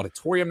Memorial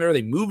Auditorium there.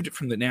 They moved it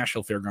from the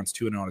Nashville Fairgrounds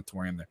to an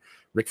auditorium there.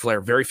 Ric Flair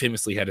very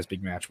famously had his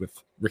big match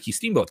with Ricky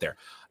Steamboat there.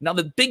 Now,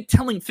 the big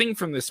telling thing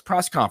from this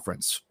press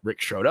conference,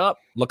 Rick showed up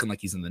looking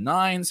like he's in the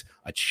nines,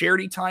 a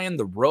charity tie-in.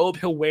 The robe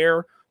he'll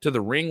wear to the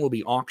ring will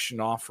be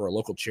auctioned off for a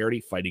local charity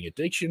fighting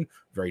addiction.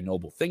 Very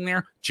noble thing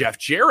there. Jeff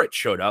Jarrett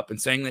showed up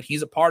and saying that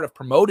he's a part of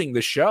promoting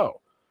the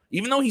show.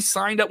 Even though he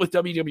signed up with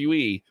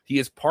WWE, he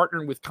is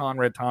partnered with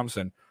Conrad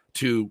Thompson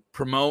to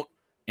promote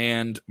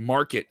and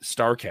market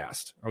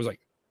Starcast. I was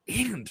like,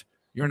 and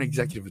you're an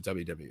executive at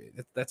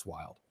WWE. That's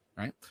wild,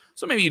 right?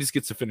 So maybe he just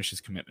gets to finish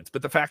his commitments.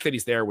 But the fact that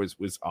he's there was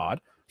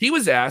odd. He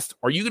was asked,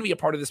 are you going to be a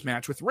part of this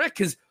match with Rick?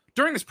 Because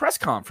during this press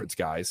conference,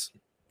 guys,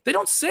 they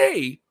don't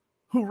say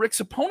who Rick's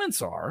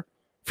opponents are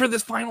for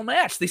this final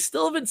match. They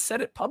still haven't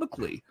said it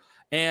publicly.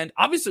 And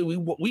obviously,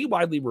 we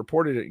widely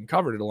reported it and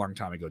covered it a long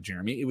time ago,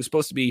 Jeremy. It was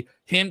supposed to be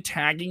him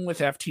tagging with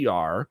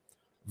FTR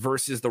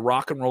versus the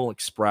Rock and Roll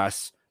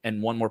Express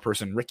and one more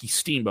person, Ricky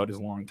Steamboat, his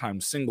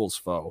longtime singles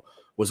foe,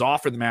 was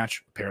offered the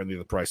match. Apparently,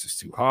 the price is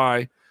too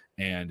high,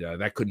 and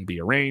that couldn't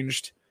be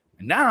arranged.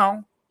 And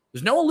now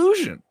There's no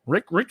illusion.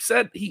 Rick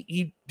said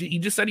he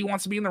just said he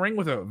wants to be in the ring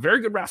with a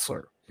very good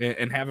wrestler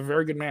and have a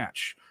very good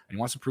match. And he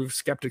wants to prove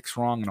skeptics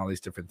wrong and all these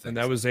different things. And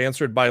that was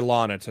answered by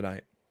Lana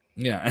tonight.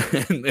 Yeah,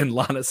 and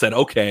Lana said,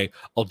 "Okay,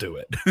 I'll do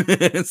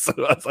it." So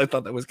I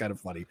thought that was kind of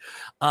funny.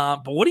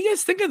 But what do you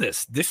guys think of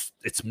this?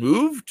 It's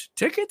moved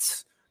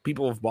tickets.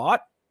 People have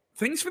bought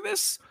things for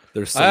this.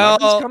 There's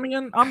celebrities coming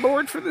in on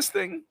board for this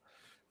thing.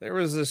 There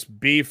was this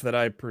beef that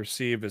I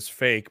perceive as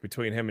fake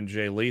between him and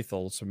Jay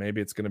Lethal, so maybe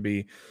it's going to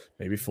be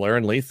Flair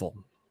and Lethal,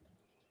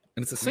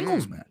 and it's a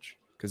singles match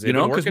because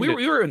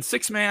we were in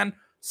six man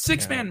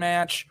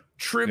match,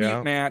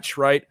 tribute match,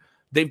 right?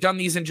 They've done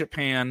these in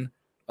Japan.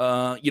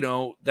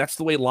 That's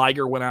the way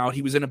Liger went out.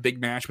 He was in a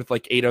big match with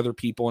like 8 other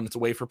people, and it's a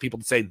way for people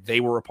to say they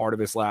were a part of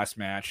his last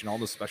match and all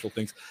those special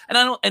things.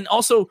 And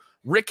also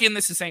Rick in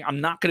this is saying, I'm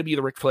not going to be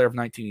the Ric Flair of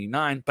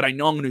 1989, but I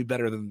know I'm going to be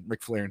better than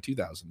Ric Flair in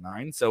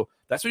 2009. So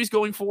that's what he's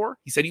going for.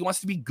 He said he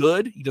wants to be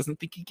good. He doesn't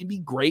think he can be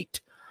great.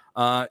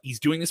 He's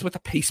doing this with a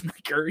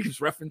pacemaker. He was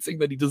referencing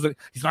that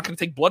he's not going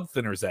to take blood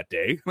thinners that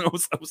day. I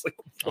was like,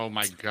 oh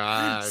my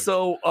God.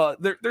 So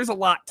there's a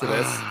lot to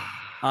this.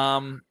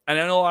 And I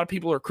know a lot of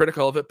people are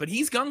critical of it, but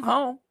he's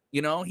gung-ho.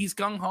 He's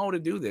gung-ho to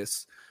do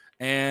this.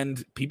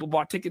 And people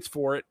bought tickets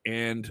for it.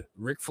 And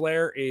Ric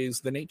Flair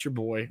is the nature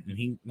boy. And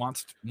he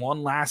wants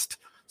one last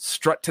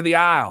strut to the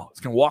aisle.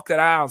 He's going to walk that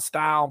aisle,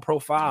 style, and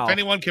profile. If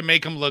anyone can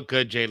make him look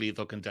good, Jay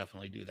Lethal can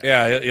definitely do that.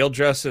 Yeah, he'll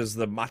dress as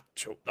the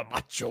macho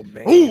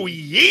man. Oh,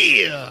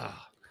 yeah.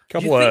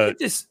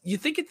 You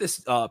think at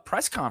this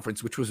press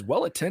conference, which was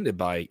well attended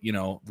by,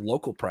 the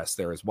local press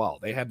there as well.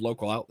 They had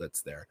local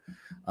outlets there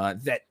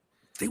that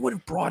they would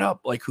have brought up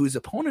like who his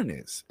opponent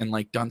is and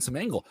like done some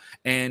angle.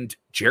 And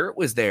Jarrett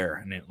was there,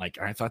 and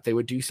I thought they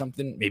would do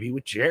something maybe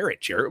with Jarrett.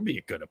 Jarrett would be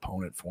a good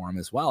opponent for him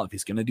as well if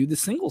he's going to do the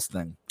singles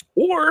thing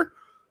or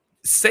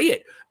say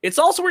it. It's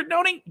also worth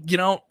noting,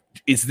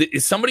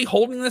 is somebody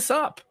holding this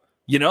up?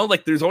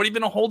 There's already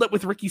been a holdup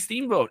with Ricky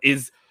Steamboat.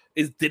 Did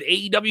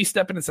AEW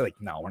step in and say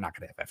like, no, we're not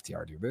going to have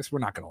FTR do this. We're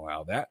not going to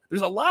allow that.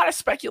 There's a lot of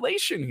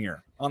speculation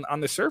here on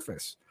the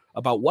surface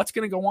about what's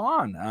going to go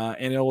on.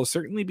 And it will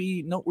certainly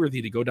be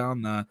noteworthy to go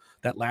down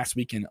that last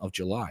weekend of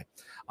July.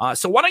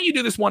 So why don't you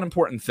do this one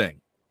important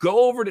thing?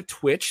 Go over to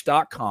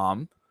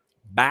twitch.com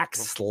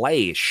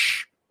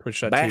 /Twitch.tv.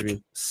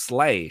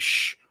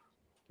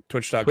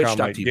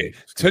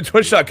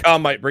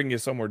 Twitch.com might bring you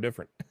somewhere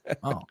different.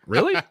 Oh,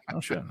 really? Oh,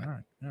 shit. All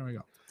right. There we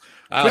go.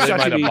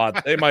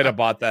 They might have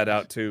bought that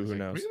out too. Who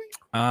knows?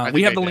 Really?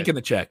 We have the link in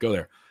the chat. Go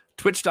there.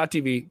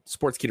 Twitch.tv,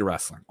 Sportskeeda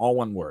Wrestling. All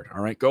one word.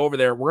 All right. Go over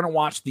there. We're going to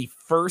watch the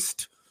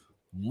first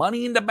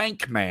Money in the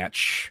Bank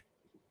match.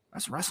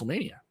 That's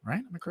WrestleMania, right?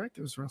 Am I correct?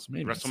 It was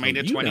WrestleMania.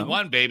 WrestleMania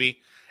 21,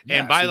 baby. Yeah,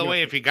 and by the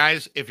way,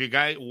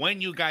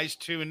 when you guys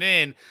tune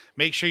in,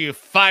 make sure you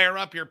fire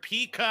up your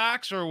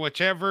Peacocks or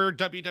whichever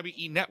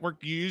WWE network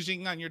you're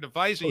using on your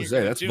device.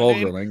 Jose, that's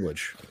vulgar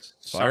language.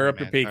 Fire up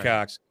your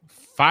Peacocks.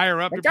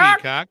 Fire up your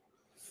Peacock.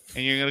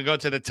 And you're going to go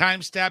to the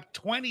timestamp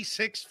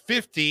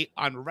 2650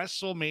 on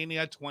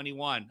WrestleMania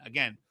 21.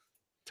 Again,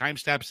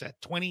 timestamp's at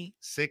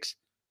 26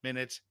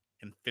 minutes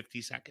and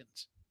 50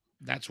 seconds.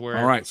 That's where.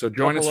 All right, so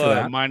join us for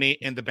that. Money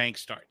in the Bank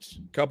starts.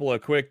 Couple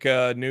of quick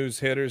news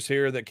hitters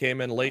here that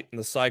came in late in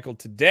the cycle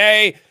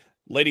today.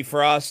 Lady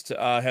Frost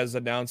has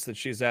announced that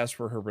she's asked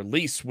for her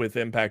release with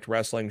Impact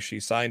Wrestling. She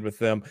signed with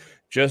them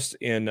just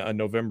in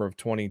November of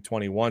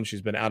 2021.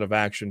 She's been out of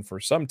action for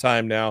some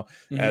time now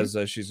as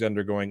she's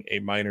undergoing a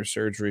minor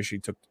surgery. She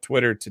took to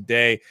Twitter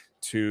today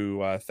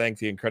to thank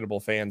the incredible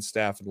fans,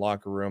 staff, and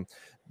locker room,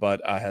 but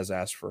has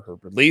asked for her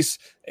release.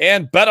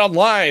 And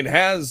BetOnline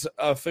has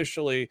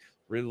officially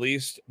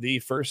released the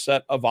first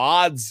set of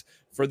odds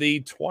for the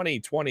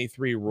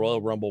 2023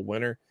 Royal Rumble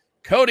winner.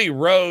 Cody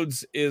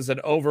Rhodes is an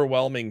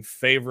overwhelming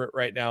favorite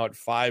right now at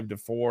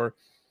 5-4,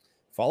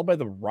 followed by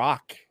The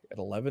Rock at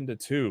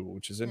 11-2,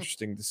 which is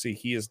interesting to see.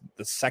 He is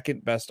the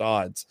second best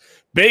odds.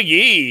 Big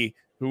E,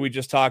 who we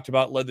just talked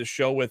about, led the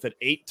show with at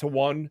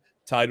 8-1,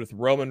 tied with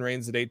Roman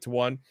Reigns at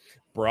 8-1.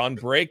 Braun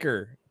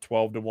Breaker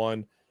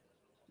 12-1,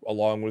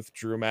 along with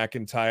Drew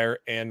McIntyre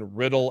and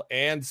Riddle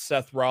and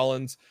Seth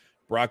Rollins.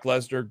 Brock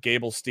Lesnar,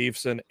 Gable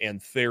Steveson,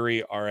 and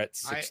Theory are at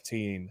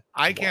 16.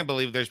 I can't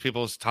believe there's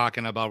people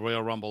talking about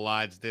Royal Rumble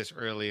odds this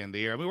early in the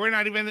year. I mean, we're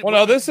not even. Well,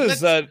 no, this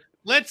is. Let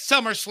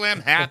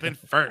SummerSlam happen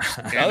first.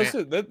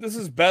 This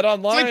is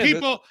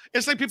BetOnline.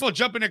 It's like people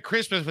jumping at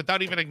Christmas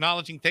without even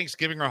acknowledging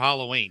Thanksgiving or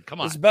Halloween. Come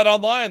on. It's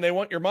BetOnline. They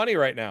want your money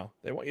right now.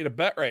 They want you to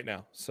bet right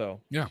now. So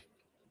yeah,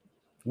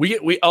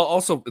 we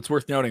also, it's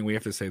worth noting, we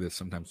have to say this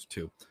sometimes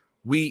too.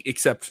 We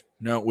accept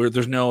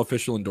there's no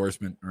official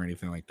endorsement or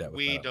anything like that.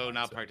 We do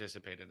not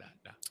participate in that.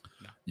 No.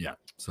 Yeah.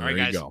 So all right,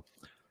 there guys. you go.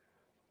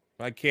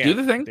 I can't do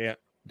the thing.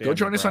 Go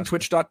join us on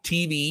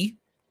Twitch.tv.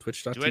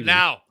 Twitch.tv. Do it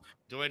now.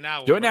 Do it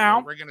now.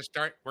 We're gonna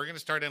start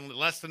in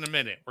less than a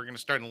minute.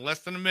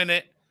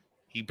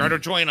 You better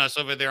join us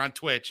over there on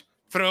Twitch.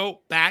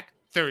 Throwback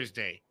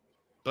Thursday.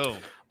 Boom.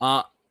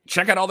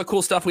 Check out all the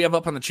cool stuff we have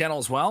up on the channel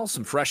as well.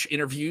 Some fresh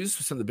interviews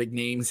with some of the big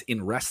names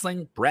in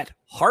wrestling. Bret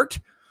Hart.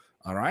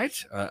 All right.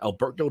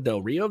 Alberto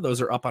Del Rio.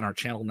 Those are up on our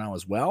channel now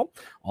as well.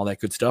 All that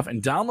good stuff.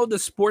 And download the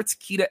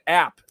Sportskeeda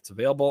app. It's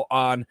available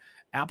on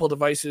Apple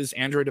devices,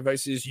 Android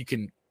devices. You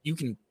can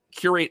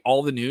curate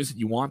all the news that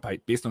you want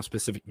based on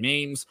specific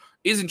names.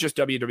 Isn't just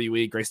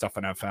WWE, great stuff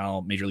on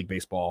NFL, Major League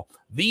Baseball,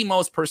 the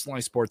most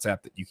personalized sports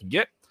app that you can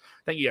get.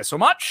 Thank you guys so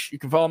much. You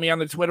can follow me on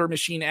the Twitter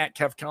machine at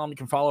Kev Kellum. You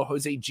can follow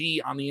Jose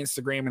G on the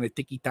Instagram and the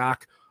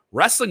TikTok.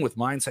 Wrestling with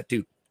Mindset,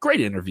 dude. Great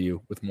interview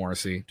with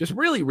Morrissey. Just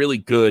really, really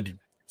good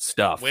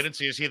stuff. Wait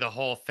until you see the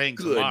whole thing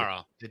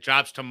tomorrow. It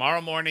drops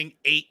tomorrow morning,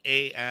 8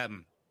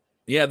 a.m.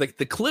 Yeah, the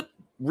clip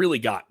really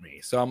got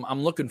me, so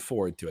I'm looking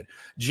forward to it.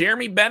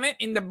 Jeremy Bennett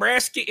in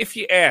Nebraska, if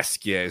you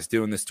ask, is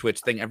doing this Twitch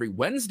thing every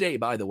Wednesday,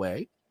 by the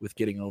way, with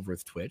Getting Over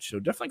with Twitch. So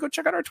definitely go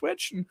check out our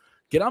Twitch and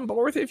get on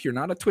board with it. If you're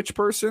not a Twitch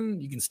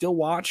person, you can still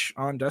watch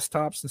on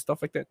desktops and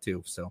stuff like that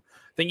too. So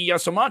thank you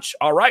guys so much.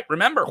 All right,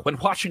 remember, when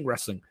watching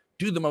wrestling,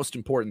 do the most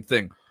important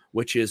thing,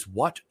 which is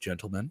what,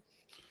 gentlemen?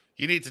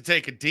 You need to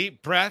take a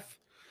deep breath.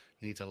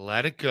 You need to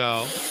let it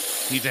go.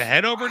 You need to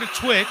head over to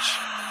Twitch.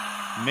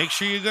 Make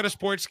sure you go to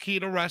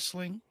Sportskeeda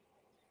Wrestling.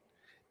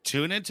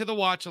 Tune into the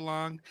watch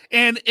along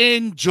and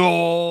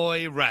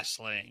enjoy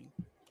wrestling.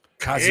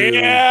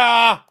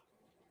 Kazuchika.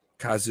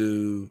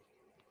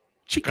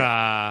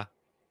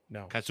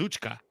 No.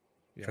 Kazuchika.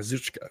 Yeah.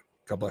 Kazuchika.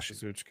 God bless you.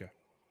 Kazuchika.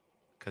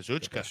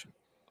 Kazuchika.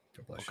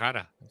 God bless you.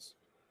 Okada. Yes.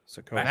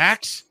 Sokoa.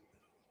 Max.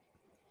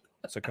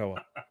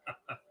 Sokoa.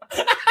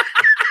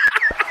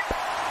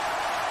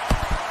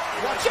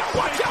 Watch out,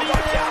 watch out.